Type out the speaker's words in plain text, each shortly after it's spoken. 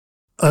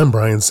I'm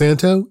Brian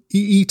Santo,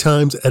 EE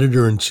Times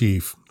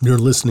Editor-in-Chief. You're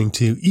listening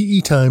to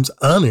EE Times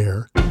On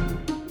Air,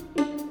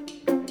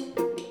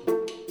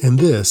 and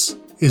this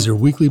is your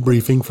weekly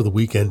briefing for the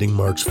week ending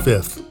March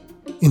 5th.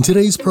 In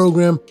today's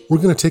program, we're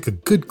going to take a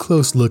good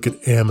close look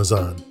at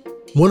Amazon.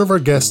 One of our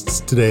guests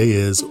today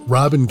is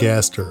Robin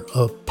Gaster,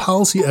 a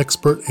policy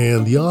expert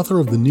and the author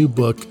of the new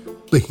book,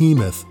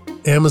 Behemoth,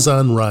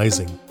 Amazon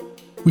Rising.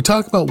 We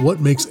talk about what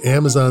makes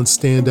Amazon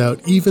stand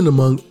out even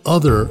among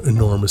other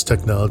enormous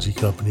technology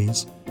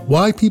companies,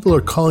 why people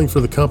are calling for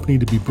the company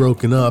to be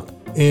broken up,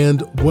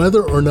 and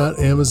whether or not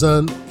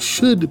Amazon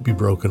should be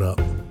broken up.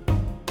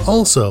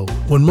 Also,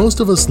 when most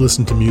of us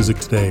listen to music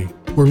today,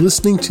 we're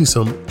listening to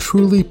some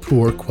truly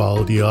poor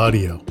quality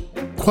audio.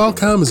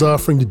 Qualcomm is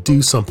offering to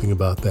do something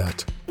about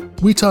that.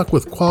 We talk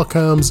with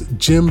Qualcomm's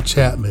Jim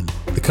Chapman,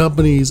 the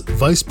company's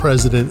Vice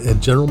President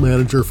and General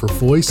Manager for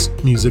Voice,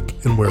 Music,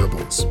 and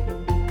Wearables.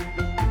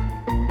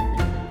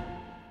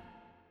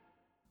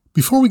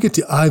 Before we get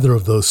to either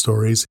of those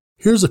stories,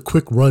 here's a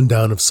quick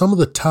rundown of some of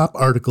the top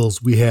articles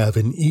we have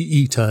in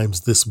EE Times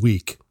this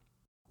week.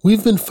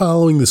 We've been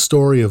following the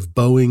story of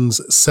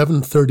Boeing's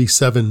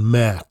 737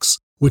 MAX,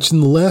 which in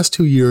the last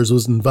 2 years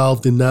was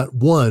involved in not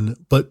one,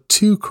 but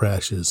 2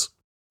 crashes.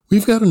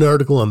 We've got an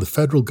article on the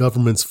federal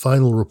government's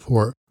final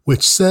report,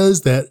 which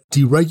says that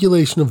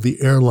deregulation of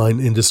the airline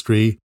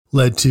industry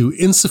led to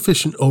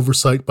insufficient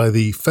oversight by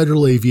the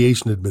Federal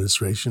Aviation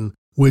Administration,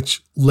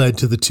 which led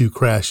to the 2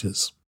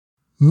 crashes.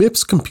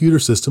 MIPS Computer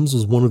Systems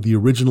was one of the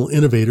original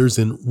innovators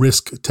in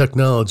RISC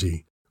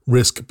technology,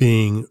 RISC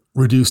being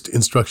reduced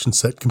instruction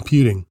set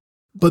computing.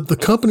 But the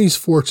company's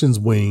fortunes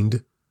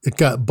waned, it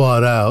got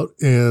bought out,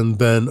 and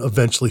then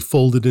eventually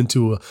folded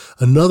into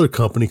another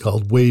company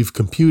called Wave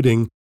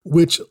Computing,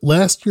 which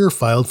last year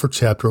filed for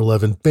Chapter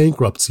 11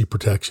 bankruptcy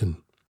protection.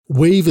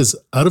 Wave is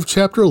out of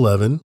Chapter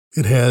 11,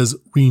 it has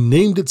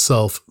renamed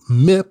itself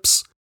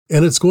MIPS,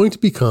 and it's going to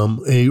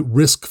become a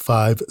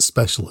RISC-V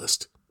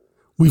specialist.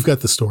 We've got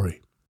the story.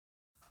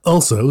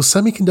 Also,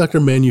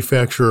 semiconductor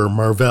manufacturer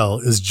Marvell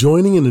is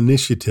joining an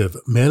initiative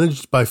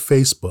managed by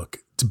Facebook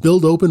to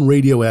build open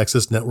radio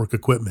access network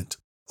equipment.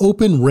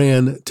 Open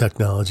RAN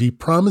technology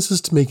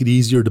promises to make it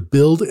easier to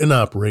build and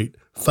operate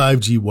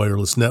 5G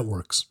wireless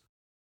networks.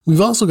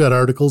 We've also got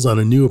articles on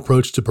a new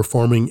approach to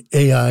performing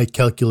AI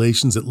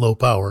calculations at low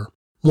power,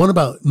 one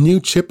about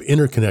new chip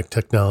interconnect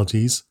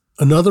technologies,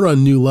 another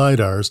on new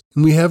LiDARs,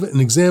 and we have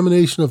an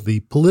examination of the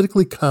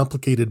politically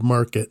complicated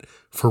market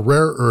for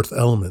rare earth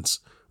elements,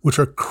 which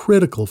are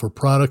critical for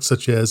products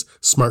such as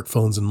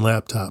smartphones and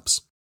laptops.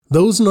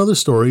 Those and other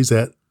stories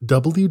at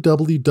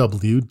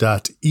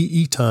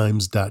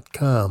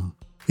www.eetimes.com.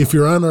 If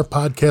you're on our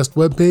podcast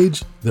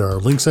webpage, there are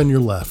links on your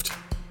left.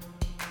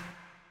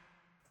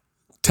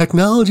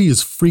 Technology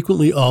has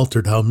frequently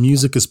altered how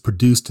music is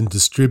produced and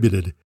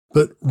distributed,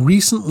 but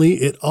recently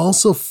it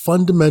also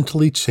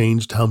fundamentally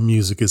changed how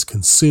music is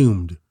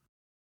consumed.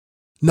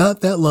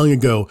 Not that long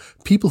ago,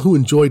 people who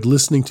enjoyed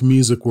listening to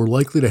music were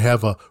likely to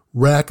have a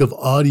rack of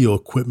audio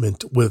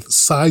equipment with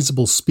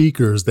sizable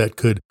speakers that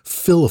could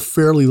fill a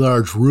fairly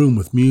large room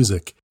with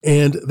music,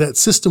 and that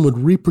system would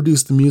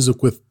reproduce the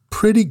music with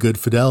pretty good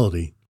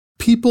fidelity.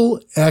 People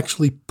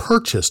actually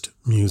purchased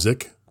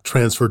music,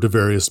 transferred to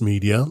various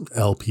media,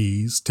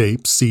 LPs,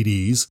 tapes,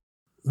 CDs.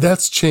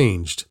 That's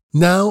changed.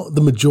 Now, the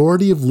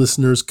majority of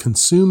listeners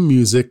consume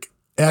music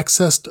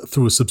accessed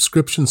through a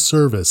subscription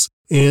service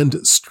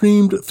and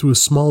streamed through a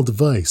small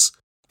device,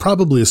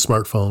 probably a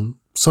smartphone,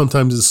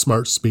 sometimes a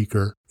smart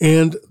speaker,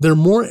 and they're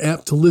more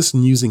apt to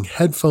listen using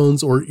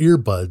headphones or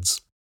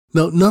earbuds.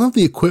 Now, none of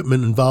the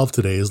equipment involved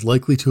today is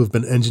likely to have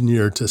been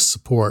engineered to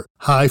support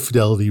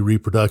high-fidelity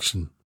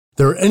reproduction.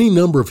 There are any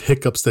number of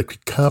hiccups that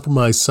could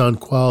compromise sound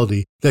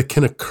quality that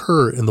can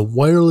occur in the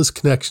wireless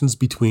connections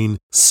between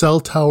cell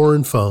tower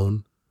and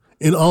phone,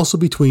 and also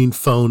between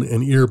phone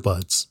and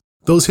earbuds.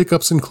 Those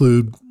hiccups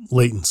include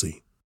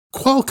latency.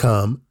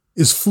 Qualcomm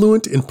is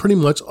fluent in pretty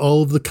much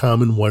all of the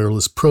common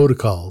wireless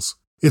protocols.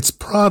 Its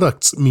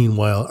products,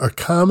 meanwhile, are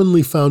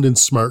commonly found in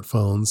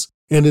smartphones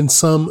and in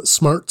some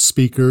smart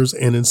speakers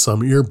and in some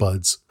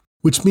earbuds,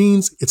 which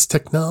means its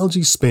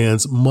technology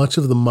spans much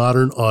of the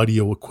modern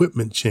audio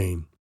equipment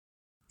chain.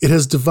 It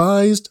has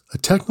devised a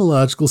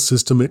technological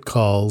system it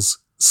calls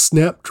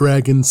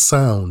Snapdragon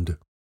Sound,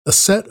 a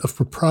set of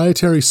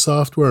proprietary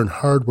software and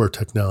hardware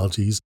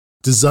technologies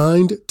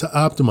designed to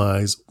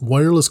optimize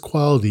wireless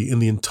quality in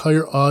the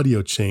entire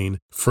audio chain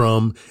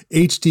from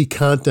HD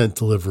content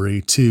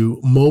delivery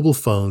to mobile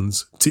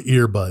phones to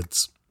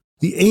earbuds.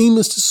 The aim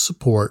is to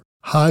support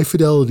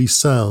high-fidelity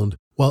sound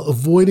while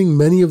avoiding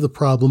many of the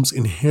problems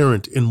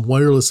inherent in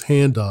wireless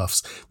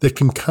handoffs that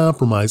can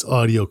compromise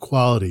audio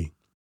quality.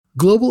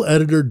 Global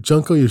editor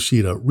Junko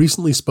Yoshida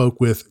recently spoke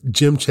with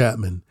Jim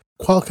Chapman,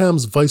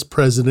 Qualcomm's Vice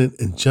President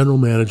and General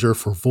Manager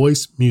for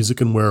Voice,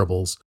 Music, and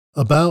Wearables,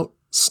 about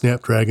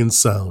Snapdragon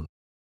Sound.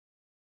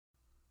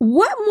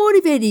 What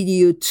motivated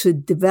you to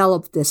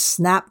develop the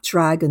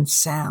Snapdragon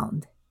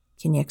Sound?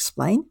 Can you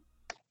explain?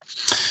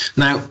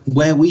 Now,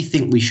 where we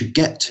think we should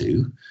get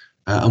to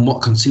and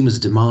what consumers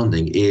are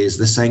demanding is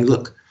they're saying,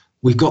 look,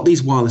 we've got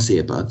these wireless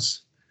earbuds.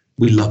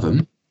 We love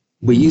them.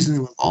 We're using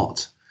them a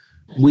lot.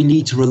 We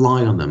need to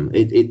rely on them.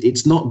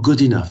 It's not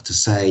good enough to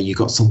say you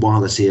got some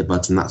wireless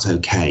earbuds and that's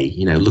okay.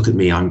 You know, look at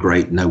me, I'm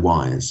great, no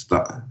wires.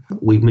 But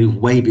we've moved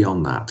way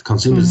beyond that.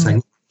 Consumers are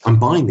saying, I'm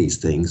buying these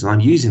things and I'm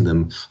using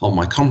them on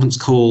my conference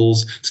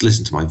calls, to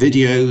listen to my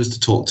videos, to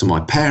talk to my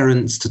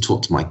parents, to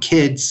talk to my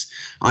kids.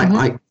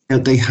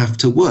 They have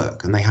to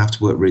work, and they have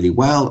to work really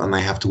well, and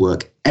they have to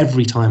work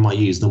every time I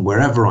use them,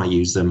 wherever I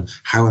use them,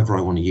 however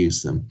I want to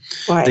use them.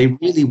 Right. They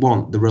really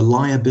want the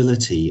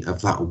reliability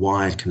of that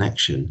wired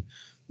connection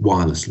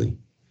wirelessly.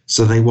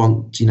 So they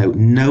want,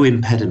 no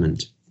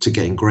impediment to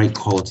getting great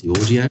quality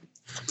audio.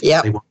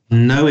 Yeah. They want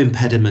no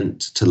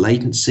impediment to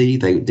latency.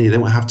 They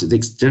don't have to. They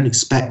don't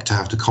expect to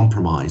have to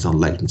compromise on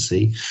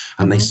latency,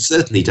 and they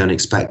certainly don't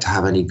expect to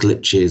have any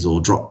glitches or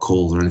drop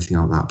calls or anything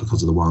like that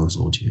because of the wireless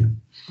audio.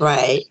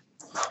 Right.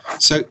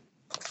 So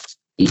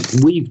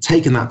we've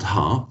taken that to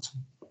heart,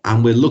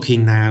 and we're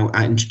looking now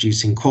at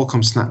introducing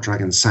Qualcomm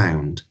Snapdragon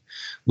Sound,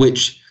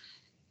 which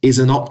is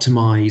an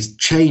optimized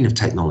chain of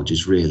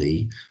technologies,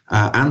 really,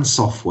 and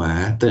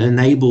software that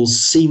enables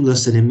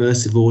seamless and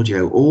immersive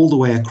audio all the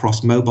way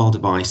across mobile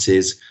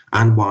devices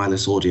and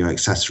wireless audio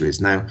accessories.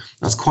 Now,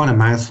 that's quite a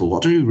mouthful.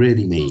 What do we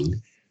really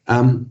mean?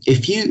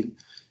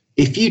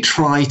 If you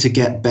try to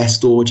get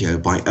best audio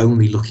by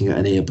only looking at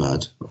an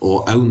earbud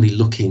or only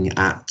looking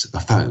at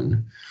a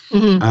phone,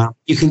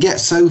 you can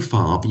get so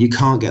far, but you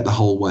can't get the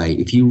whole way.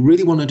 If you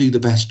really want to do the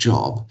best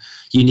job,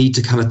 you need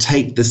to kind of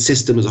take the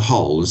system as a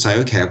whole and say,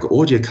 okay, I've got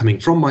audio coming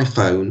from my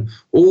phone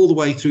all the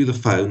way through the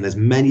phone. There's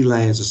many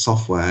layers of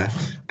software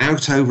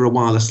out over a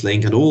wireless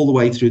link and all the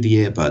way through the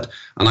earbud.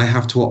 And I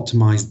have to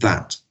optimize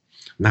that.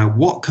 Now,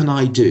 what can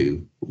I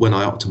do when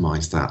I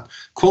optimize that?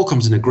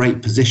 Qualcomm's in a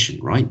great position,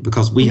 right?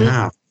 Because we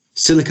have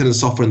silicon and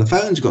software in the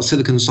phones. We've got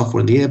silicon and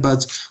software in the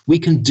earbuds. We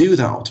can do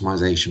that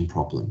optimization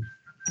problem.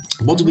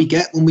 What do we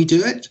get when we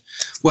do it?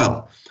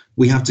 Well,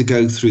 we have to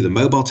go through the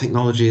mobile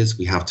technologies.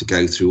 We have to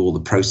go through all the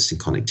processing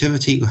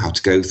connectivity. We have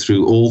to go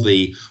through all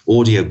the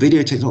audio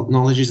video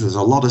technologies. There's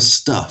a lot of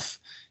stuff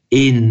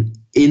in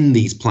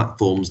these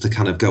platforms to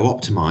kind of go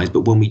optimize.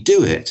 But when we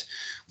do it,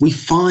 we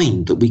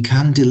find that we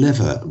can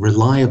deliver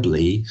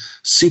reliably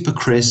super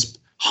crisp,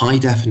 high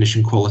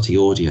definition quality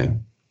audio.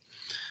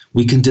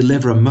 We can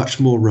deliver a much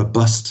more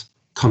robust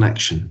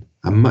connection,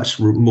 a much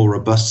more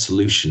robust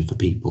solution for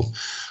people.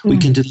 We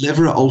can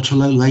deliver at ultra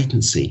low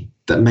latency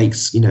that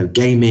makes,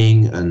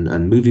 gaming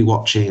and movie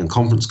watching and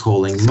conference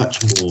calling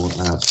much more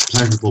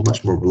pleasurable,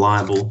 much more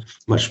reliable,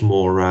 much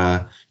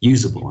more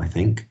usable, I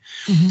think.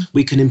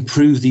 We can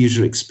improve the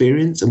user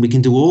experience, and we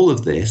can do all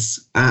of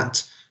this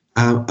at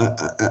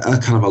a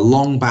kind of a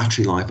long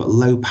battery life, but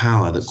low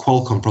power that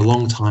Qualcomm for a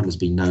long time has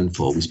been known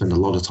for. We spend a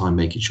lot of time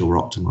making sure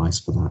we're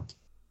optimized for that.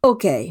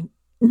 Okay,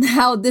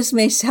 now this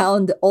may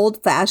sound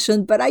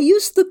old-fashioned, but I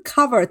used to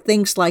cover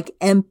things like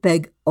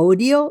MPEG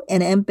audio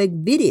and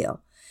MPEG video.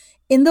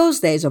 In those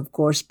days, of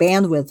course,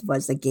 bandwidth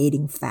was the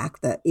gating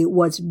factor. It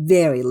was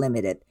very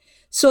limited.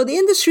 So the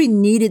industry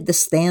needed the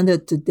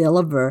standard to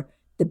deliver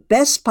the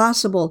best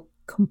possible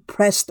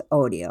compressed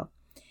audio.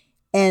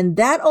 And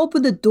that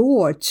opened the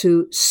door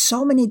to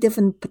so many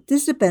different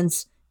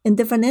participants in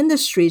different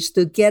industries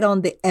to get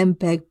on the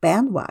MPEG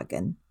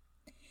bandwagon.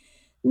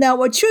 Now,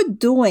 what you're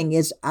doing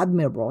is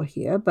admirable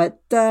here,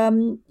 but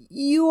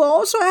you're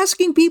also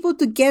asking people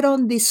to get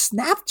on the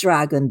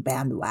Snapdragon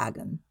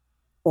bandwagon,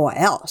 or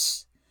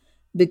else.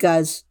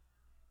 Because,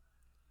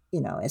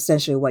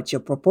 essentially what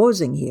you're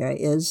proposing here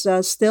is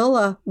still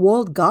a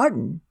walled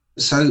garden.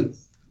 So,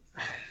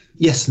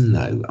 yes and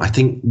no. I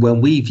think when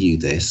we view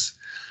this,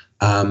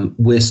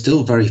 we're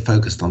still very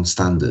focused on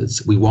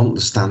standards. We want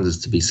the standards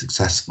to be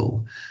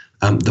successful.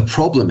 The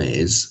problem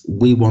is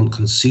we want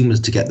consumers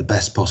to get the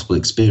best possible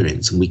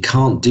experience, and we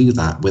can't do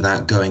that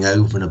without going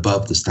over and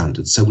above the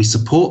standards. So we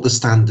support the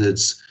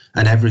standards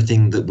and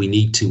everything that we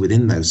need to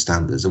within those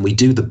standards, and we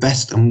do the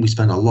best, and we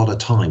spend a lot of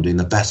time doing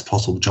the best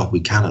possible job we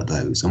can at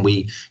those. And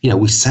we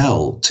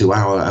sell to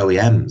our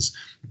OEMs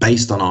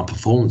based on our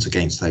performance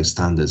against those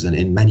standards, and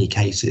in many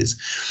cases.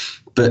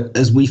 But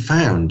as we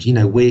found,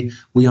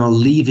 we are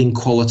leaving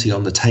quality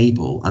on the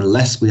table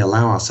unless we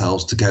allow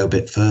ourselves to go a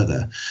bit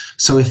further.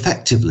 So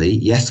effectively,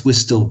 yes, we're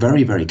still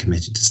very, very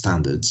committed to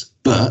standards.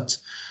 But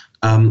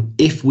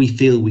if we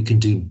feel we can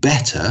do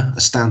better,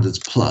 a standards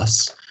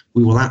plus,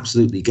 we will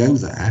absolutely go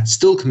there,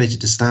 still committed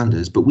to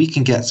standards, but we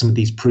can get some of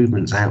these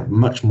improvements out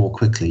much more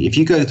quickly. If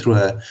you go through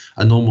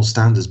a normal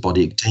standards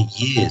body, it can take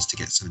years to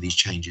get some of these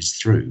changes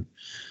through.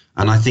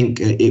 And I think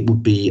it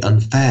would be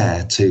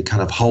unfair to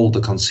kind of hold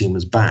the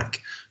consumers back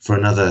for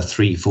another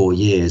 3-4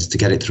 years to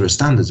get it through a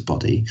standards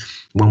body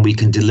when we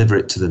can deliver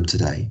it to them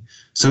today.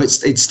 So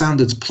it's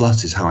standards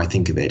plus is how I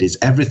think of it. It's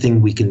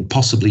everything we can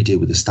possibly do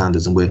with the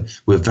standards, and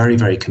we're very,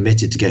 very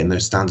committed to getting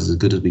those standards as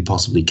good as we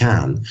possibly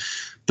can.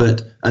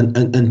 But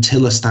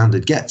until a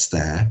standard gets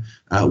there,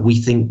 we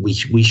think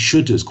we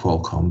should, as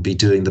Qualcomm, be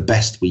doing the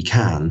best we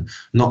can,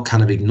 not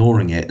kind of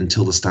ignoring it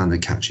until the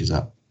standard catches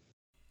up.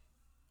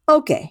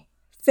 Okay.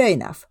 Fair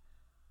enough.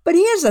 But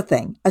here's the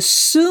thing.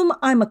 Assume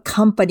I'm a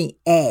company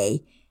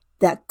A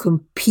that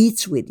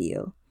competes with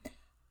you.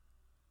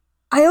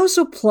 I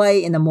also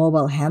play in the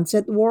mobile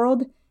handset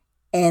world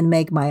and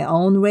make my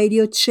own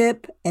radio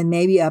chip and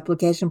maybe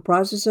application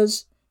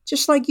processors,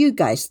 just like you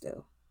guys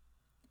do.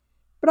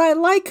 But I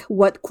like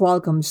what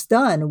Qualcomm's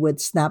done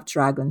with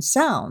Snapdragon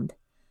Sound.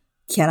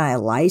 Can I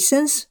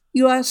license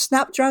your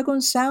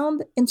Snapdragon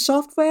Sound in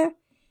software?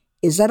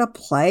 Is that a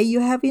play you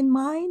have in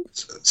mind?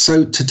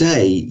 So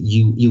today,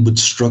 you would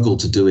struggle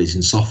to do it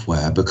in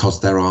software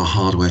because there are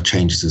hardware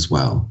changes as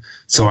well.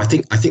 So I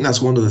think that's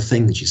one of the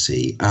things you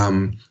see.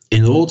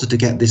 In order to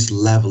get this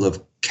level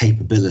of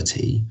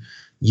capability,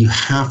 you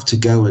have to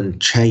go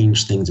and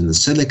change things in the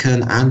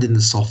silicon and in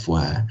the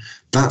software.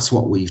 That's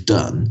what we've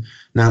done.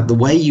 Now, the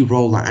way you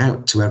roll that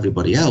out to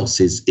everybody else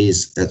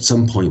is at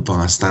some point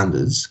via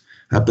standards.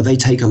 But they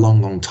take a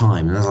long, long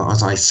time. And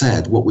as I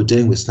said, what we're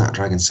doing with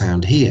Snapdragon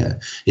Sound here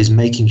is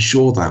making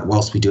sure that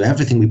whilst we do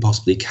everything we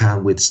possibly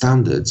can with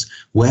standards,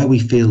 where we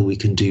feel we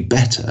can do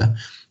better,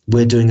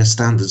 we're doing a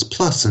standards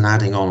plus and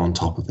adding on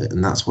top of it.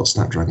 And that's what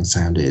Snapdragon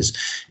Sound is.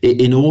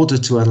 In order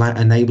to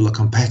enable a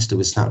competitor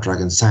with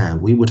Snapdragon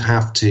Sound, we would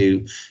have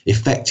to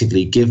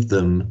effectively give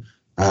them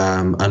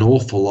an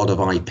awful lot of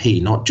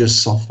IP, not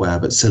just software,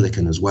 but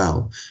silicon as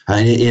well.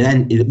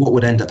 And what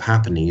would end up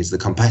happening is the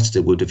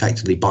competitor would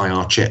effectively buy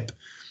our chip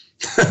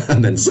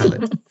and then sell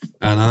it.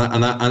 and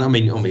I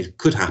mean, it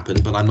could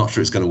happen, but I'm not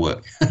sure it's going to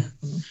work.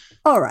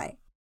 All right.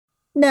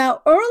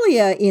 Now,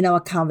 earlier in our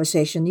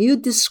conversation, you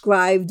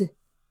described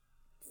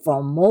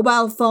from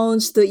mobile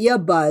phones to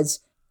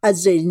earbuds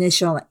as the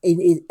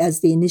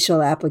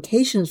initial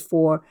applications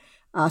for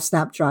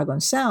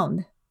Snapdragon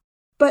Sound.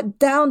 But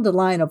down the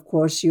line, of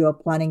course, you are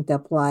planning to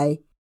apply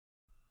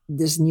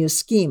this new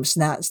scheme,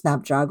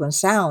 Snapdragon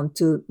Sound,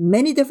 to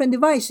many different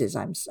devices,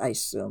 I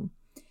assume.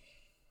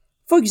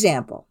 For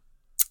example,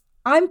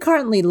 I'm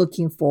currently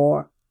looking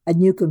for a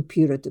new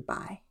computer to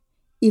buy.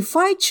 If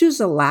I choose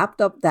a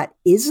laptop that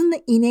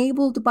isn't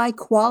enabled by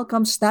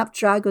Qualcomm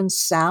Snapdragon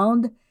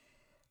Sound,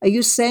 are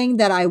you saying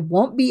that I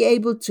won't be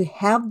able to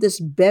have this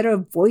better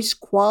voice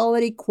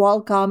quality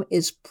Qualcomm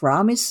is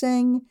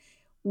promising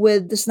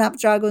with the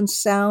Snapdragon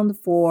Sound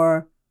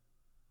for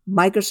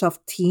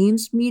Microsoft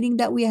Teams meeting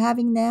that we're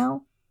having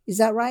now? Is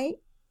that right?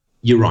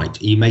 You're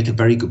right. You make a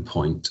very good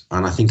point.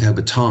 And I think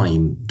over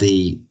time,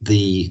 the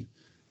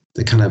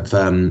kind of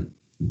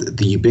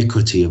the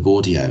ubiquity of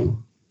audio,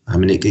 I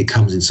mean, it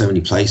comes in so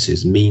many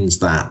places, means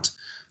that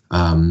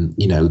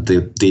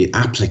the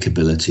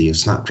applicability of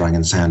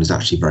Snapdragon Sound is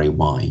actually very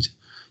wide.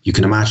 You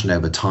can imagine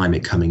over time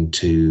it coming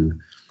to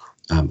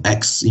AR,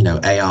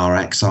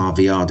 XR,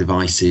 VR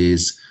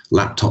devices,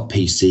 laptop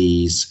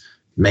PCs,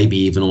 maybe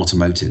even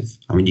automotive.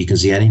 I mean, you can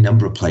see any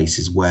number of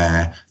places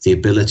where the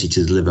ability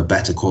to deliver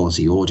better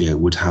quality audio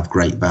would have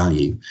great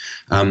value.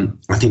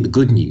 I think the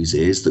good news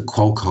is that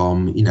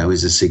Qualcomm,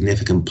 is a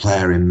significant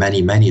player in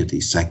many, many of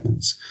these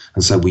segments.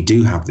 And so we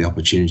do have the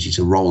opportunity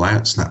to roll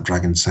out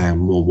Snapdragon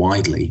Sound more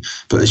widely.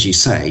 But as you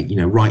say,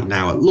 right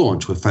now at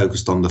launch, we're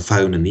focused on the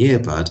phone and the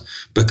earbud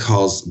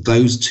because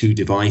those two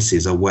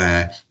devices are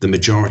where the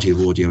majority of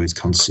audio is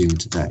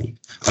consumed today.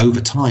 Over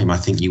time, I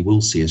think you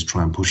will see us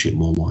try and push it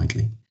more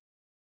widely.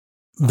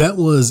 That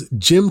was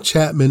Jim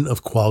Chapman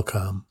of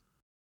Qualcomm.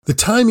 The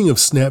timing of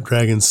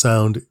Snapdragon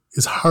Sound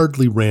is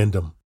hardly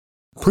random.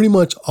 Pretty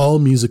much all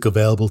music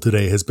available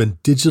today has been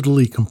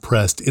digitally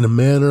compressed in a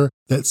manner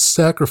that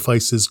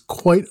sacrifices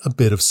quite a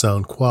bit of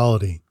sound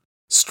quality.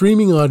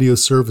 Streaming audio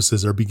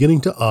services are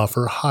beginning to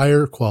offer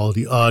higher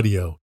quality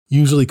audio,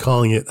 usually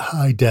calling it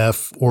high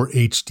def or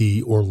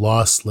HD or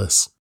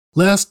lossless.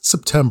 Last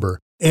September,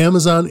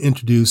 Amazon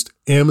introduced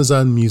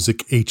Amazon Music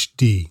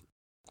HD.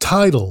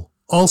 Tidal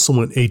also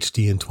went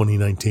HD in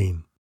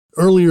 2019.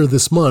 Earlier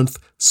this month,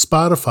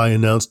 Spotify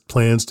announced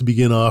plans to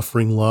begin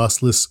offering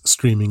lossless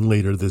streaming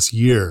later this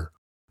year.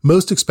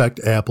 Most expect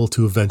Apple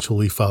to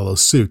eventually follow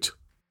suit.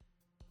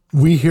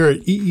 We here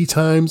at EE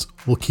Times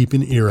will keep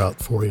an ear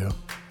out for you.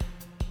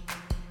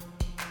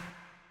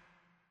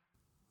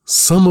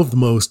 Some of the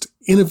most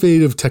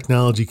innovative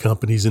technology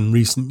companies in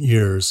recent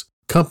years,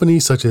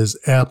 companies such as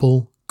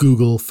Apple,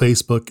 Google,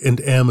 Facebook,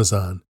 and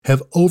Amazon,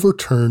 have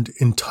overturned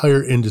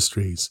entire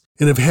industries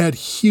and have had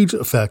huge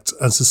effects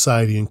on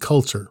society and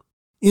culture.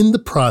 In the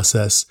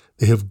process,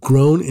 they have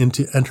grown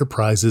into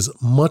enterprises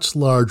much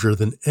larger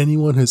than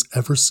anyone has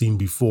ever seen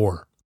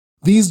before.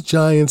 These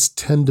giants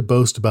tend to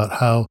boast about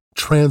how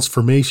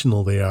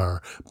transformational they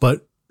are,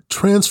 but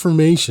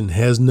transformation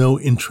has no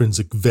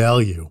intrinsic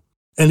value.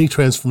 Any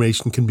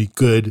transformation can be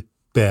good,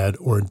 bad,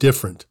 or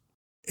indifferent.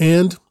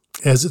 And,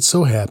 as it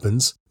so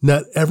happens,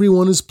 not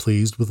everyone is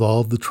pleased with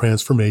all of the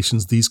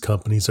transformations these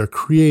companies are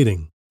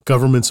creating.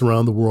 Governments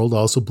around the world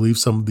also believe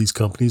some of these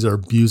companies are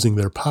abusing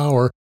their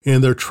power,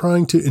 and they're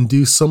trying to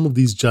induce some of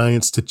these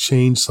giants to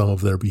change some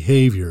of their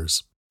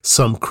behaviors.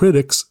 Some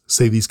critics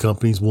say these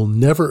companies will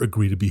never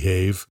agree to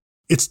behave.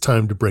 It's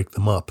time to break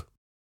them up.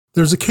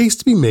 There's a case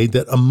to be made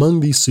that among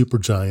these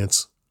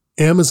supergiants,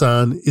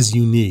 Amazon is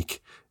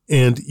unique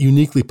and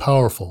uniquely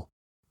powerful.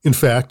 In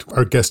fact,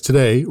 our guest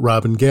today,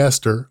 Robin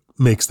Gaster,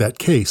 makes that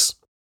case.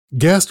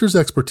 Gaster's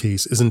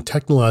expertise is in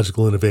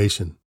technological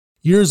innovation.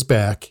 Years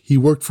back, he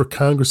worked for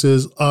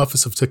Congress's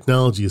Office of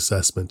Technology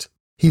Assessment.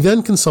 He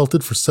then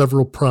consulted for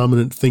several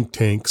prominent think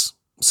tanks,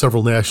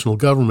 several national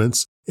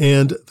governments,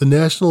 and the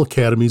National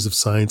Academies of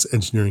Science,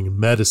 Engineering, and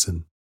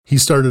Medicine. He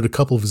started a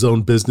couple of his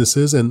own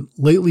businesses, and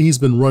lately he's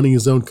been running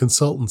his own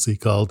consultancy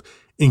called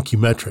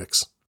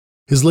Incumetrics.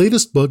 His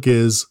latest book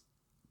is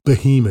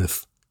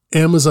Behemoth,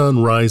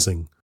 Amazon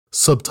Rising,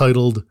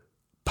 subtitled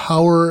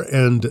Power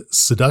and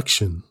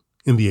Seduction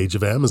in the Age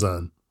of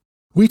Amazon.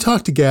 We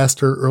talked to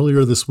Gaster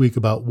earlier this week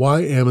about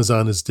why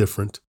Amazon is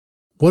different,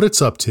 what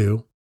it's up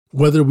to,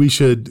 whether we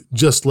should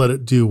just let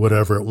it do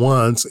whatever it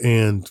wants,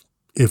 and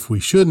if we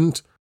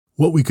shouldn't,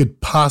 what we could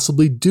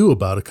possibly do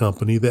about a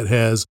company that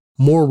has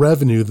more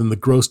revenue than the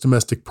gross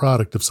domestic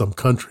product of some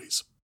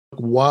countries.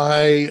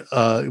 Why,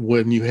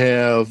 when you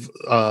have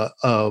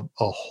a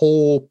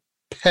whole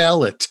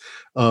palette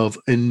of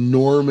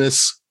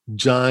enormous,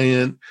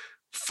 giant,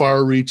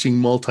 far-reaching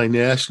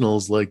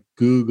multinationals like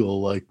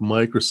Google, like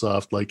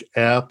Microsoft, like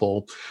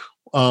Apple,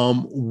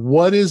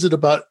 what is it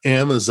about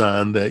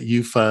Amazon that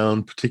you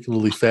found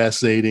particularly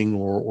fascinating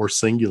or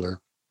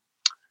singular?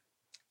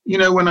 You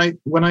know, when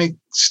I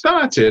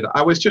started,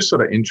 I was just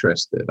sort of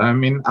interested. I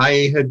mean,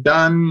 I had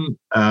done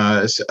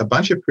a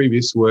bunch of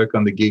previous work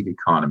on the gig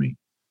economy,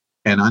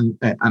 and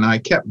I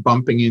kept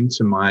bumping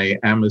into my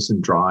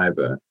Amazon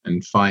driver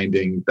and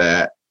finding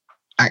that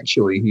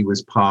actually he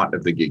was part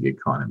of the gig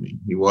economy.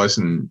 He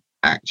wasn't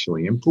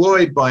actually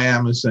employed by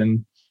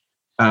Amazon.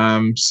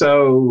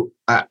 So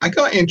I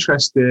got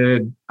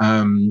interested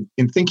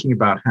in thinking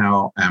about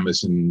how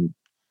Amazon,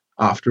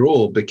 after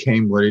all,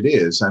 became what it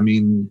is. I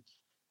mean,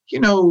 you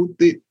know,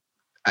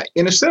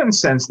 in a certain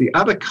sense, the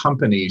other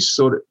companies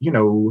sort of, you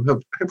know,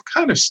 have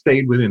kind of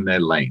stayed within their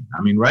lane.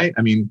 I mean, right?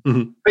 I mean,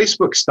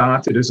 Facebook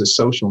started as a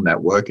social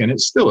network, and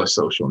it's still a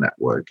social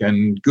network.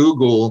 And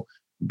Google,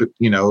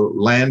 you know,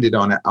 landed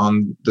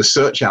on the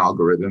search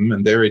algorithm,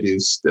 and there it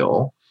is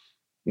still.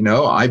 You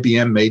know,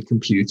 IBM made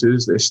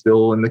computers; they're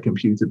still in the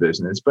computer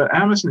business. But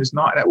Amazon is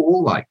not at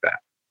all like that,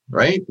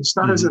 right? It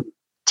started as a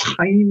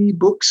tiny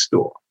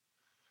bookstore.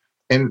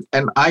 And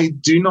I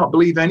do not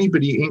believe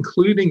anybody,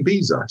 including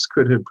Bezos,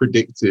 could have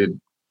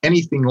predicted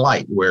anything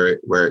like where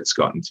it's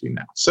gotten to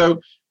now. So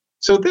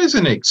there's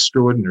an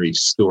extraordinary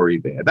story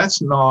there.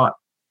 That's not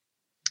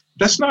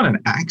an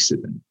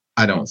accident,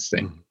 I don't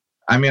think.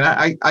 I mean,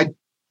 I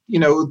you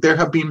know, there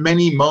have been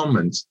many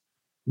moments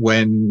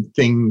when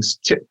things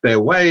tip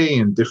their way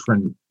in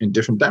different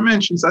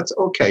dimensions. That's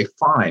okay,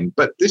 fine.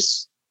 But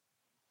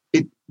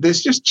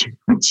there's just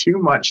too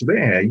much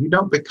there. You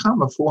don't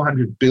become a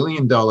 $400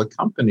 billion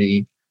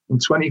company in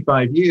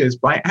 25 years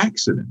by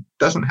accident. It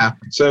doesn't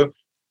happen. So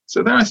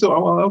then I thought,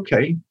 oh, well,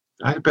 okay,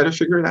 I better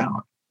figure it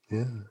out.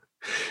 Yeah.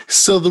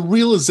 So the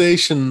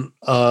realization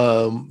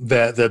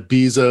that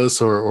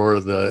Bezos or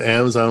the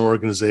Amazon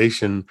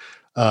organization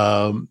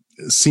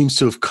seems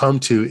to have come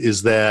to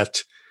is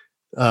that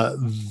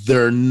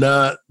they're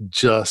not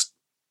just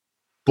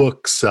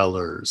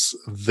booksellers.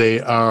 They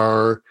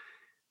are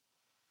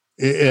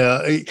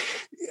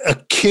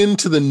akin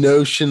to the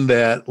notion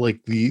that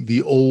like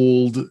the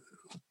old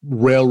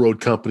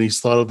railroad companies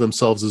thought of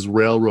themselves as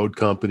railroad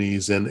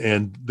companies,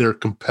 and their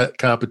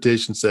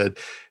competition said,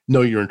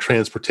 no, you're in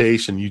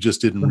transportation, you just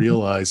didn't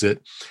realize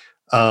it.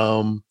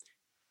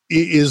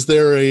 Is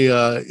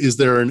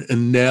there an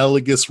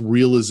analogous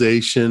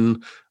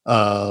realization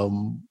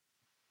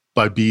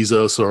by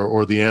Bezos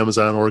or the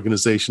Amazon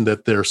organization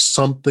that there's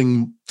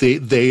something,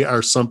 they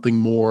are something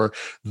more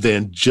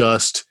than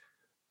just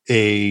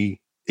a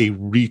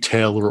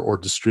retailer or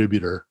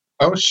distributor?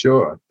 Oh,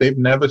 sure. They've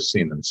never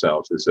seen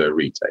themselves as a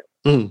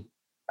retailer.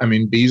 I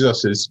mean,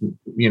 Bezos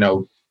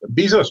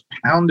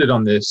pounded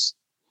on this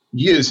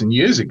years and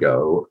years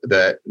ago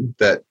that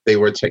they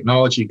were a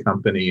technology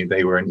company,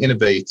 they were an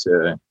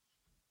innovator,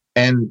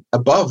 and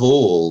above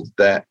all,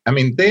 their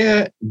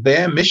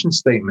mission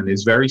statement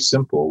is very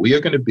simple. We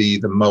are going to be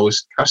the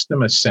most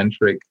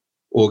customer-centric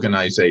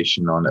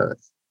organization on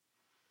earth.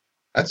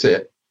 That's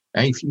it.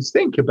 And if you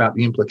think about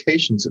the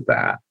implications of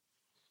that,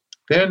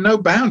 there are no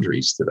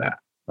boundaries to that,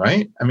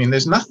 right? I mean,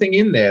 there's nothing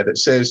in there that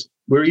says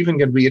we're even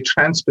going to be a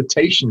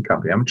transportation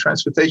company. I mean,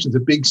 transportation is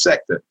a big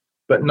sector,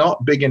 but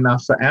not big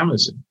enough for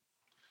Amazon,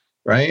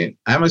 right?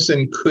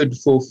 Amazon could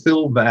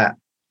fulfill that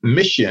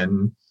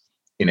mission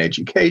in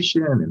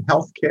education, in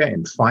healthcare,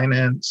 in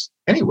finance,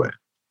 anywhere.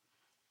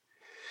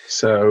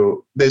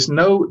 So there is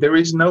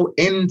no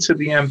end to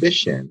the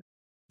ambition.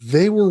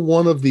 They were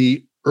one of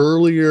the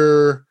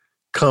earlier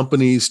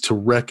companies to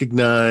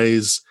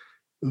recognize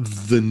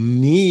the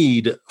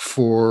need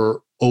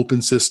for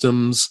open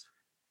systems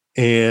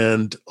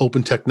and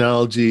open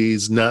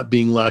technologies, not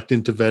being locked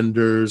into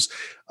vendors,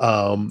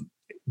 and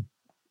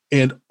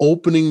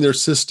opening their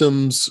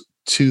systems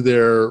to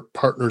their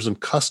partners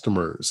and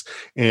customers.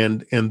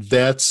 And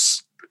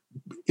that's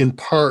in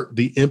part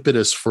the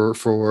impetus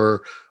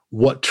for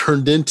what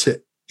turned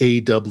into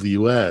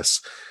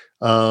AWS.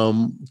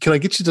 Can I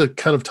get you to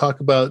kind of talk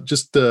about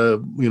just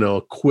a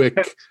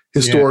quick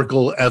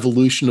historical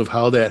evolution of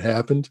how that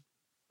happened?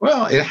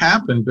 Well, it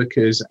happened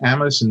because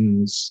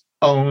Amazon's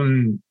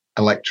own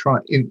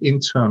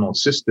internal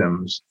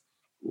systems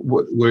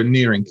were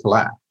nearing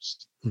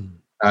collapse.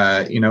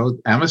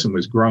 Amazon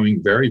was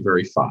growing very,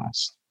 very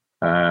fast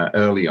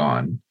early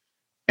on,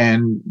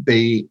 and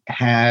they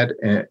had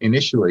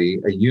initially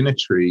a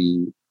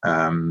unitary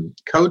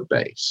code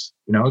base.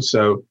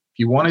 So if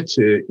you wanted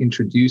to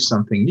introduce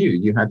something new,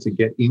 you had to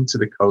get into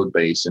the code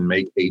base and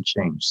make a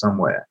change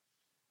somewhere.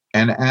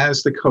 And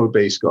as the code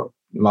base got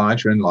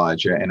larger and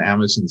larger, and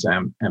Amazon's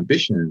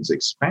ambitions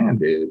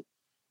expanded,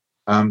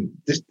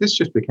 this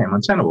just became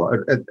untenable.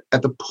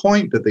 At the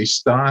point that they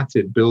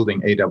started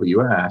building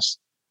AWS,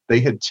 they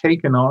had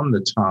taken on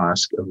the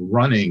task of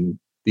running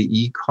the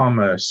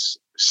e-commerce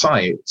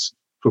sites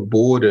for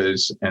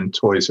Borders and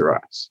Toys R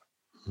Us,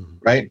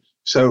 right?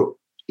 So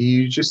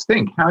you just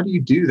think, how do you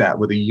do that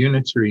with a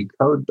unitary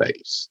code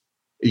base?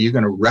 Are you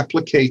going to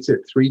replicate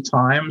it 3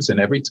 times, and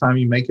every time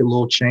you make a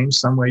little change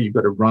somewhere, you've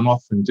got to run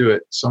off and do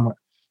it somewhere?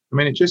 I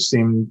mean, it just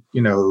seemed,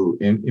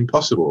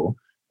 impossible.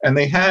 And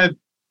they had,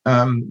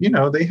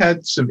 they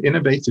had some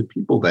innovative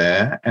people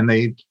there, and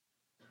they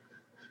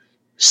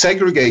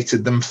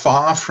segregated them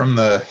far from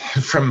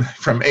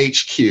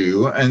HQ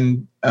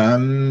and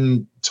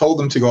told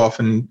them to go off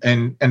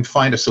and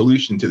find a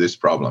solution to this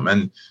problem.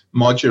 And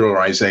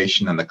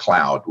modularization and the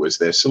cloud was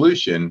their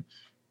solution.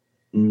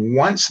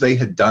 Once they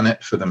had done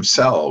it for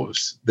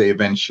themselves, they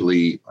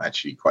eventually,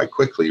 actually quite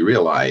quickly,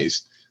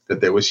 realized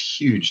that there was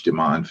huge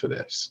demand for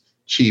this.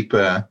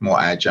 Cheaper, more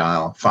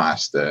agile,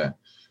 faster,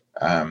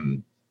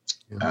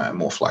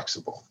 more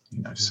flexible.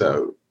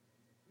 So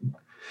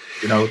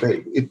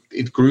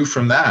it grew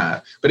from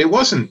that. But it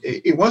wasn't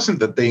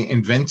that they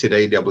invented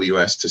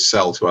AWS to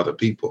sell to other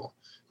people.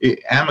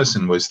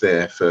 Amazon was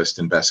their first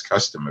and best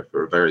customer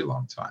for a very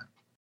long time.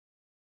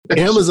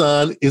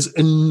 Amazon is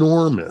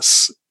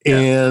enormous.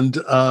 Yeah. And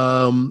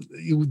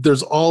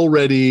there's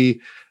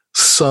already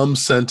some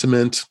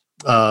sentiment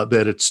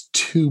that it's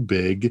too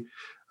big.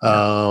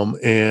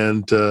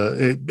 And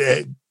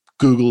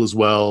Google as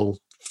well,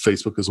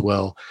 Facebook as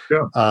well.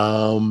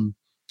 Yeah.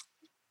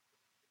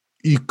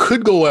 You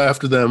could go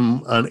after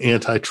them on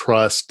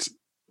antitrust,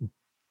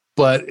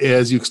 but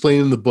as you explain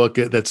in the book,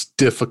 that's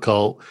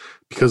difficult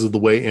because of the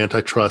way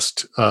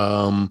antitrust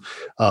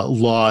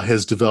law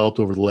has developed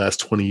over the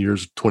last 20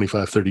 years,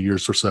 25, 30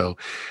 years or so.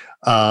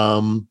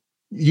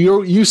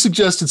 You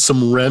suggested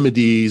some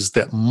remedies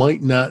that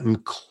might not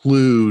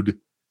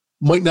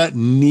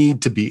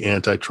need to be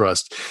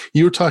antitrust.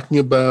 You were talking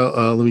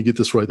about, let me get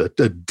this right, a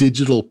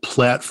digital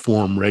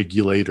platform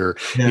regulator.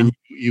 Yeah. And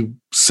you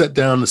set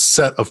down a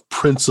set of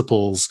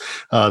principles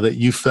that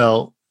you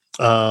felt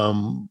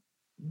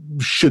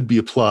should be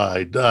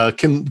applied.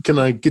 Can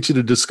I get you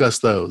to discuss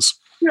those?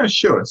 Yeah,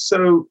 sure.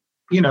 So,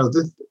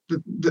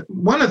 the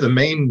one of the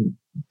main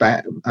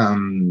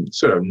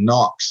sort of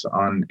knocks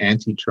on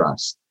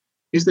antitrust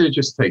is that it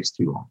just takes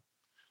too long.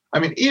 I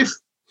mean,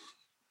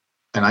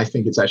 and I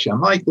think it's actually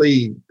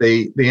unlikely,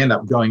 they end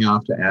up going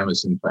after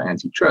Amazon for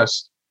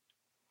antitrust.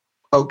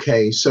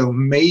 Okay, so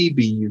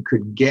maybe you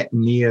could get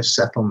near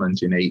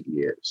settlement in 8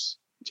 years,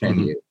 10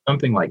 years,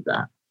 something like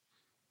that.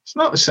 It's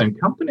not the same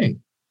company.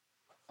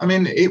 I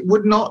mean, it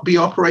would not be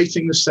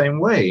operating the same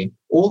way.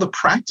 All the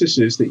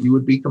practices that you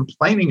would be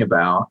complaining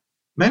about,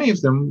 many of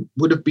them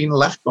would have been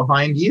left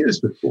behind years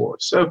before.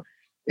 So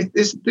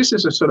this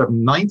is a sort of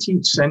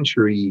 19th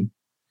century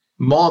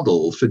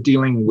model for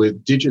dealing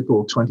with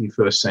digital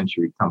 21st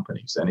century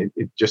companies, and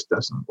it just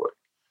doesn't work.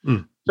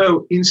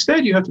 So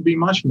instead, you have to be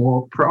much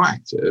more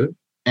proactive,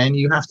 and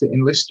you have to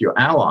enlist your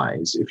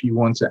allies if you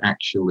want to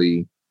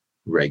actually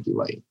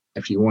regulate.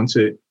 If you want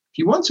to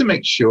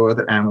make sure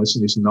that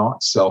Amazon is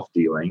not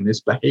self-dealing,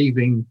 is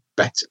behaving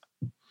better.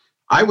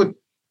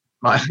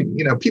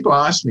 People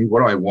ask me what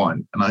do I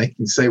want, and I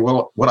can say,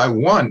 well, what I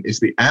want is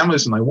the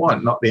Amazon I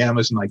want, not the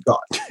Amazon I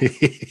got.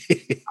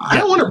 I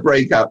don't want to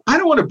break up. I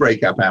don't want to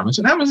break up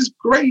Amazon. Amazon's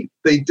great.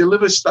 They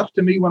deliver stuff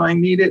to me when I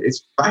need it.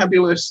 It's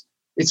fabulous.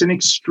 It's an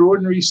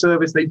extraordinary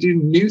service. They do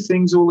new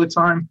things all the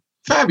time.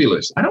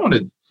 Fabulous. I don't want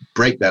to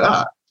break that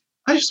up.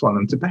 I just want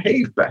them to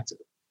behave better.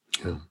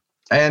 Yeah.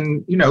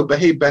 And,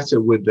 behave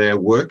better with their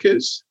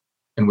workers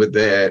and with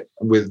their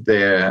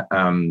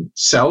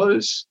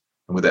sellers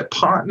and with their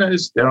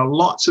partners. There are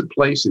lots of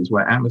places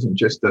where Amazon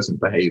just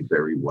doesn't behave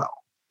very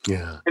well.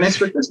 Yeah. And it's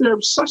because they're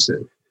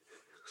obsessive.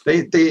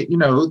 They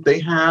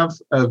have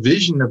a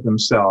vision of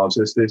themselves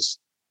as this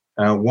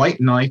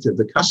white knight of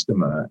the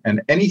customer,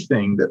 and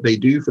anything that they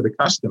do for the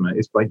customer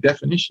is by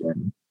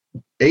definition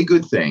a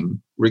good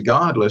thing,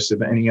 regardless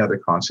of any other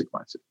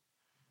consequences.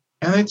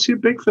 And they're too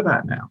big for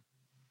that now.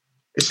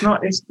 It's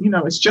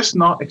just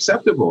not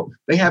acceptable.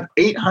 They have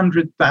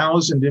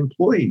 800,000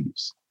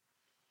 employees.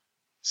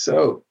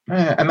 So,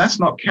 and that's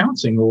not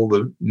counting all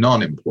the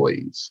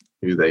non-employees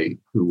who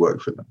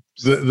work for them.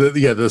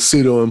 The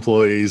pseudo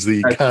employees,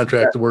 the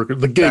contract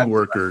workers, the gig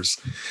workers.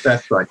 Right.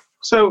 That's right.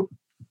 So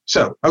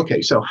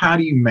So how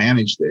do you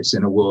manage this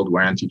in a world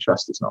where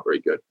antitrust is not very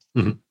good?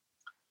 Mhm.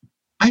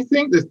 I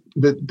think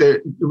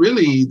that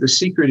really the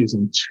secret is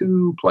in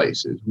two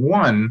places.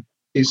 One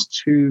is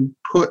to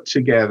put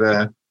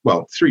together,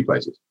 well, three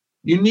places.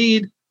 You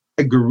need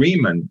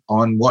agreement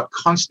on what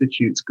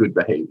constitutes good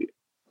behavior.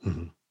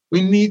 Mhm.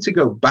 We need to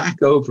go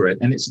back over it,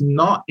 and it's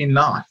not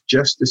enough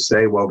just to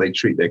say, well, they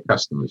treat their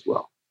customers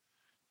well.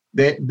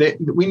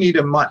 We need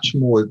a much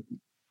more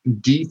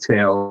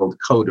detailed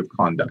code of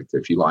conduct,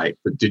 if you like,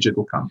 for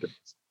digital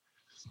companies.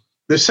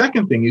 The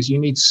second thing is you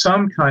need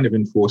some kind of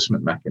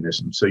enforcement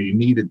mechanism. So you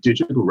need a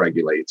digital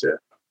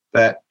regulator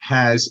that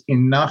has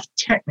enough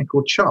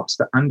technical chops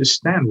to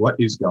understand what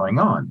is going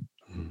on.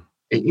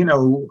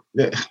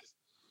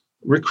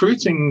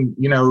 Recruiting,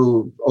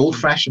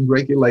 old-fashioned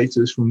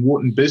regulators from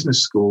Wharton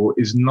Business School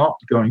is not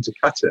going to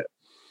cut it.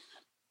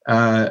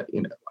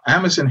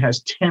 Amazon has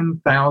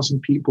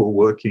 10,000 people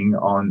working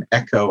on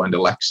Echo and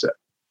Alexa.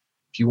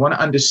 If you want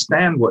to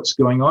understand what's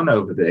going on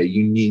over there,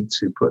 you need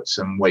to put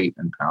some weight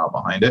and power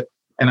behind it.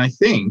 And I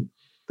think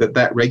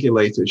that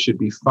regulator should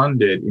be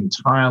funded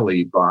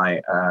entirely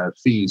by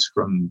fees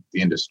from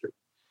the industry.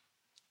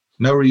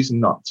 No reason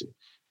not to.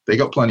 They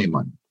got plenty of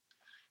money.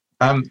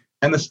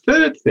 And the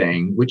third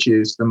thing, which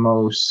is the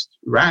most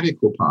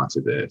radical part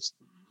of this,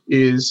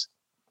 is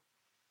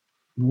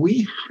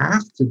we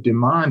have to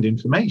demand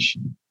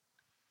information.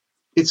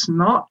 It's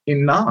not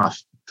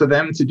enough for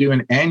them to do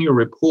an annual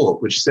report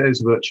which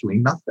says virtually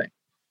nothing.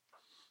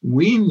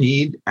 We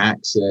need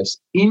access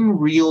in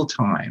real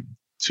time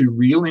to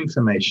real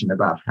information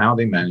about how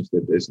they manage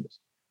their business.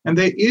 And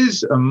there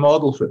is a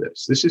model for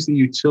this. This is the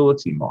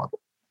utility model.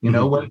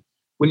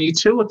 When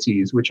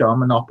utilities, which are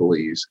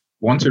monopolies,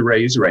 want to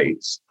raise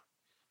rates,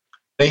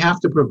 they have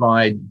to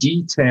provide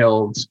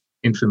detailed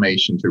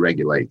information to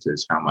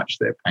regulators, how much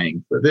they're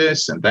paying for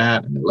this and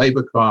that, and the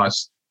labor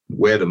costs,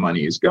 where the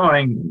money is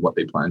going, and what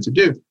they plan to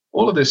do,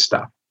 all of this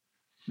stuff.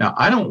 Now,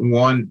 I don't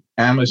want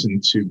Amazon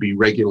to be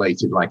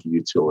regulated like a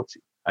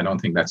utility. I don't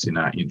think that's in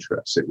our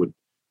interest. It would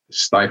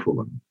stifle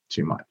them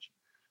too much.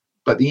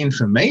 But the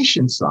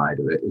information side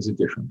of it is a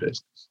different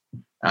business.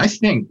 I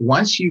think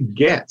once you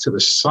get to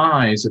the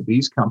size of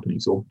these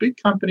companies, or big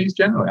companies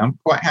generally, I'm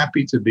quite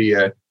happy to be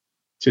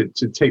to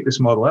take this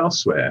model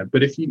elsewhere.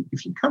 But if you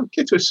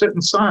get to a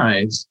certain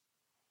size,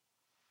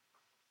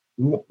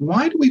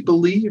 why do we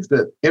believe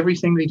that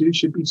everything they do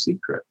should be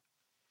secret?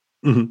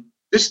 Mm-hmm.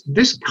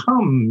 This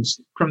comes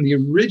from the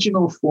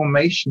original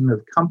formation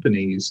of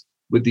companies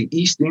with the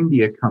East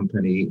India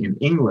Company in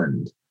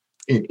England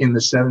in the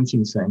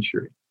 17th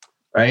century,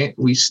 right?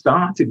 We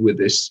started with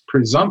this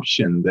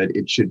presumption that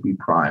it should be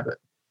private.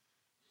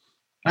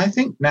 I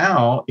think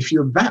now, if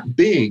you're that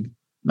big,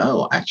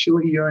 no,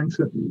 actually,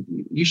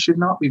 you should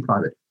not be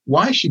private.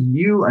 Why should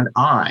you and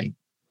I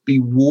be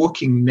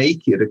walking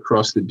naked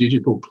across the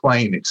digital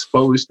plane,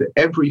 exposed to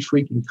every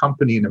freaking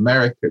company in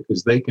America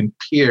because they can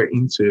peer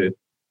into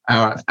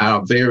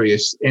our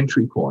various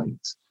entry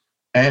points,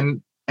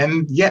 and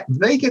yet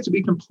they get to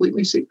be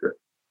completely secret?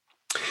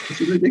 This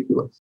is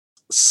ridiculous.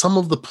 Some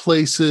of the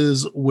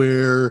places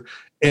where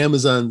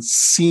Amazon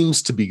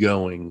seems to be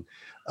going.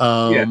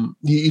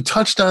 You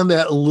touched on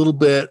that a little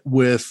bit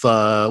with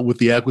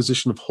the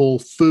acquisition of Whole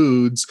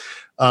Foods.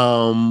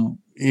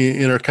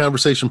 In our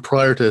conversation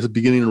prior to the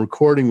beginning of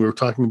recording, we were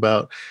talking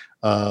about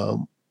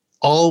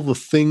all the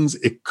things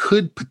it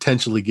could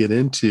potentially get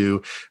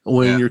into.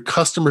 When you're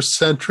customer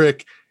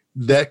centric,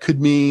 that could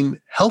mean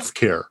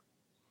healthcare.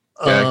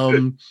 I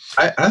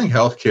think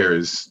healthcare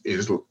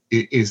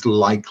is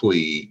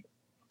likely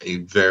a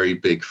very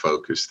big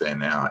focus there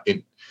now.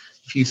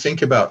 If you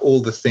think about all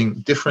the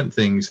different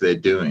things they're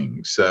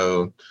doing,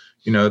 so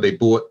they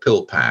bought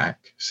PillPack,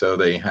 so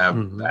they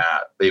have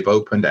that. They've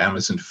opened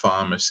Amazon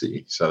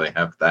Pharmacy, so they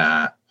have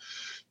that.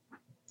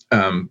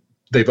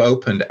 They've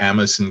opened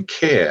Amazon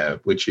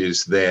Care, which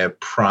is their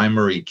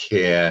primary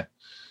care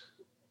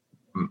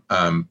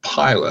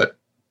pilot.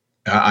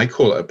 I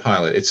call it a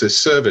pilot. It's a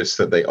service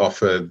that they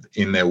offer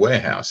in their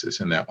warehouses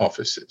and their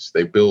offices.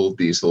 They build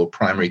these little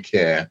primary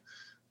care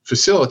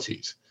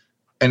facilities.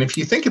 And if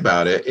you think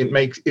about it,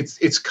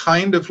 it's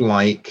kind of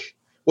like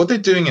what they're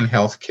doing in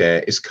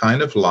healthcare is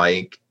kind of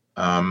like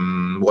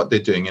what they're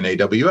doing in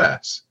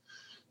AWS.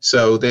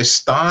 So they're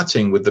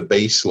starting with the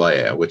base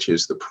layer, which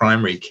is the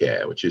primary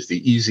care, which is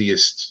the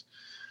easiest,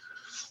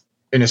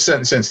 in a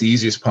certain sense, the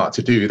easiest part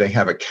to do. They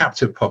have a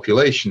captive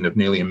population of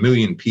nearly 1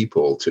 million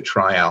people to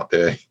try out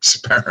their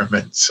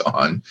experiments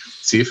on,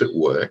 see if it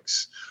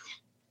works,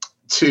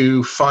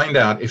 to find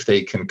out if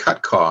they can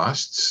cut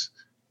costs,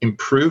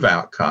 improve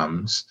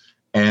outcomes,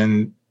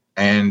 and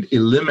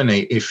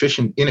eliminate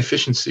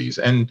inefficiencies.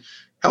 And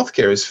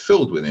healthcare is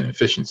filled with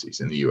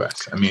inefficiencies in the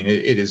U.S. I mean,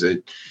 it is a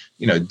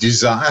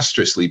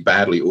disastrously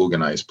badly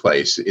organized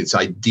place. It's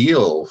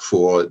ideal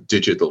for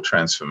digital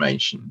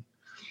transformation.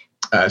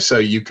 So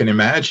you can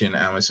imagine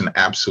Amazon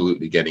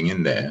absolutely getting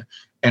in there.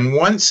 And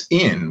once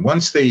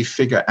they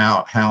figure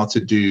out how to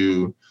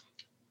do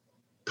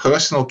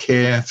personal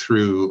care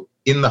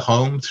in the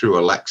home through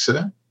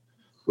Alexa,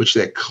 which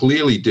they're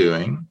clearly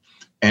doing,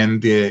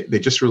 and they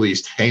just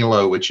released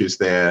Halo, which is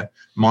their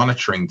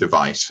monitoring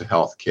device for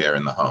healthcare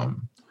in the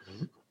home.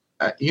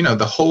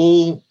 The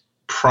whole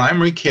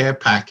primary care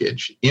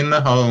package in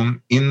the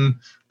home, in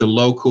the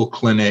local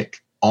clinic,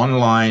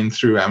 online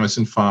through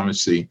Amazon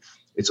Pharmacy,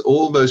 it's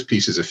all those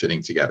pieces are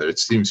fitting together. It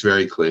seems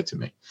very clear to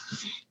me.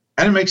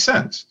 And it makes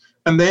sense.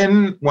 And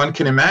then one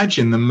can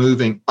imagine them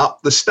moving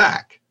up the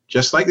stack,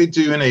 just like they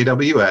do in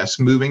AWS,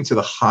 moving to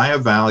the higher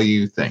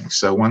value things.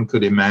 So one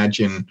could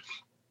imagine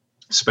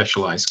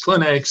specialized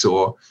clinics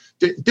or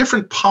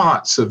different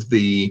parts of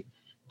the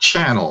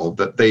channel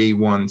that they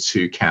want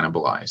to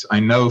cannibalize. I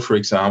know, for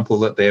example,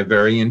 that they're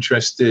very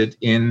interested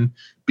in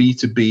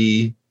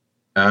B2B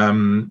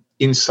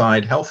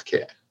inside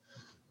healthcare,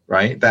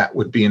 right? That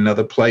would be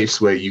another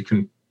place where you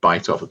can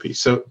bite off a piece.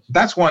 So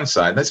that's one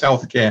side. That's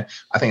healthcare.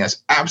 I think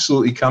that's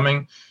absolutely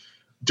coming.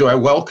 Do I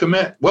welcome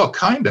it? Well,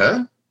 kind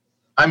of.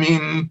 I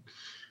mean,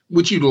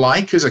 would you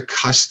like as a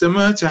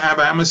customer to have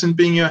Amazon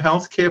being your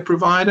healthcare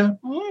provider?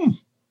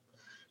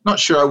 Not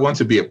sure I want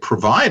to be a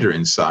provider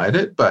inside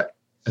it, but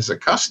as a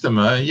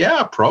customer,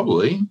 yeah,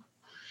 probably.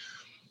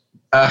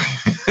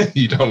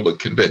 You don't look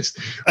convinced.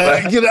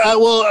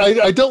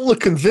 I don't look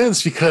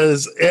convinced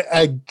because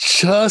I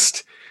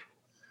just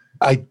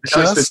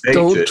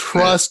don't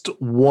trust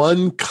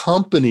one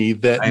company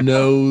that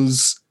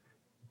knows,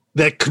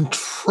 that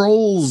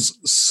controls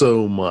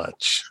so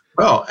much.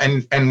 Well,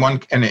 and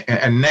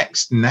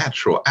next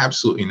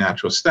absolutely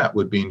natural step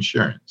would be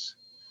insurance,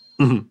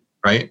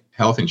 right?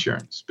 Health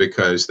insurance,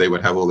 because they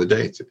would have all the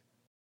data.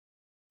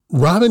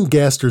 Robin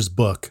Gaster's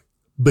book,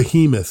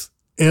 Behemoth,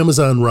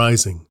 Amazon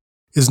Rising,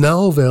 is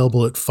now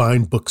available at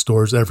fine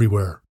bookstores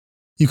everywhere.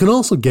 You can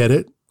also get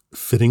it,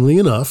 fittingly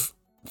enough,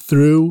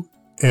 through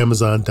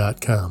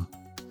Amazon.com.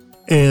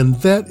 And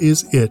that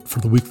is it for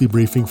the weekly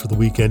briefing for the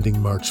week ending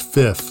March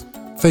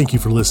 5th. Thank you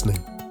for listening.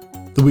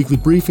 The weekly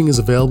briefing is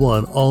available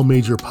on all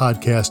major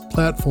podcast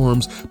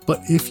platforms,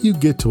 but if you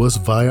get to us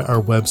via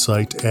our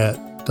website at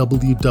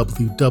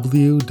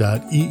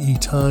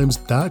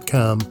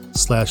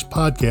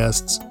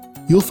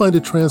www.eetimes.com/podcasts, you'll find a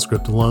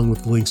transcript along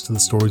with links to the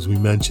stories we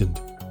mentioned.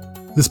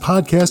 This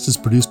podcast is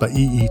produced by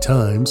EE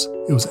Times.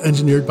 It was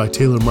engineered by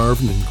Taylor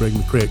Marvin and Greg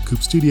McCrae at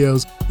Coop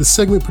Studios. The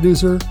segment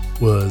producer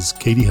was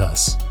Katie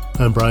Huss.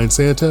 I'm Brian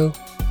Santo.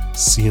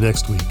 See you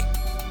next week.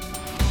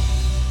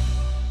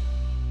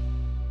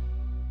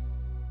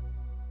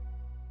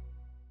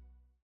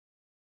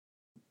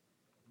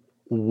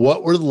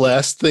 What were the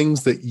last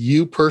things that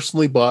you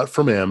personally bought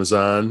from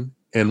Amazon,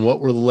 and what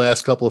were the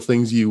last couple of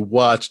things you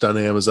watched on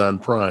Amazon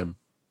Prime?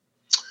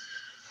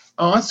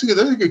 Oh, those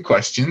are good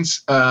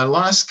questions.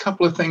 Last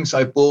couple of things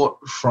I bought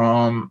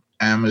from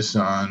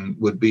Amazon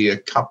would be a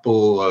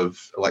couple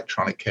of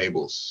electronic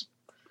cables.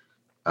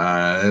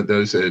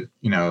 Those are,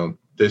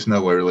 there's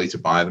nowhere really to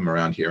buy them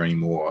around here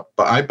anymore.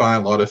 But I buy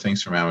a lot of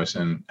things from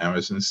Amazon.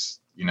 Amazon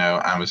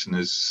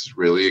is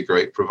really a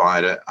great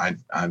provider.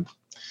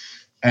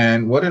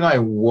 And what did I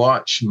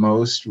watch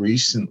most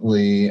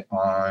recently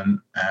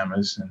on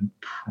Amazon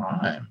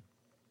Prime?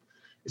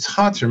 It's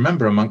hard to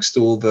remember amongst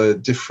all the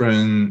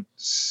different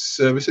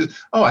services.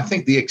 Oh, I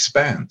think The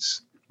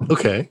Expanse.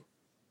 Okay.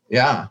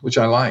 Yeah, which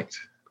I liked.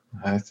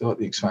 I thought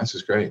The Expanse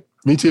was great.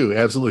 Me too.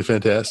 Absolutely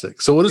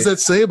fantastic. So what does that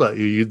say about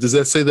you? Does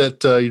that say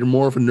that you're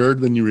more of a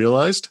nerd than you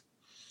realized?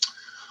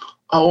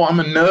 Oh, I'm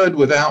a nerd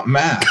without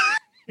math.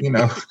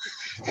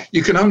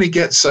 You can only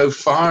get so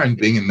far in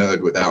being a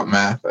nerd without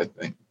math, I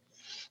think.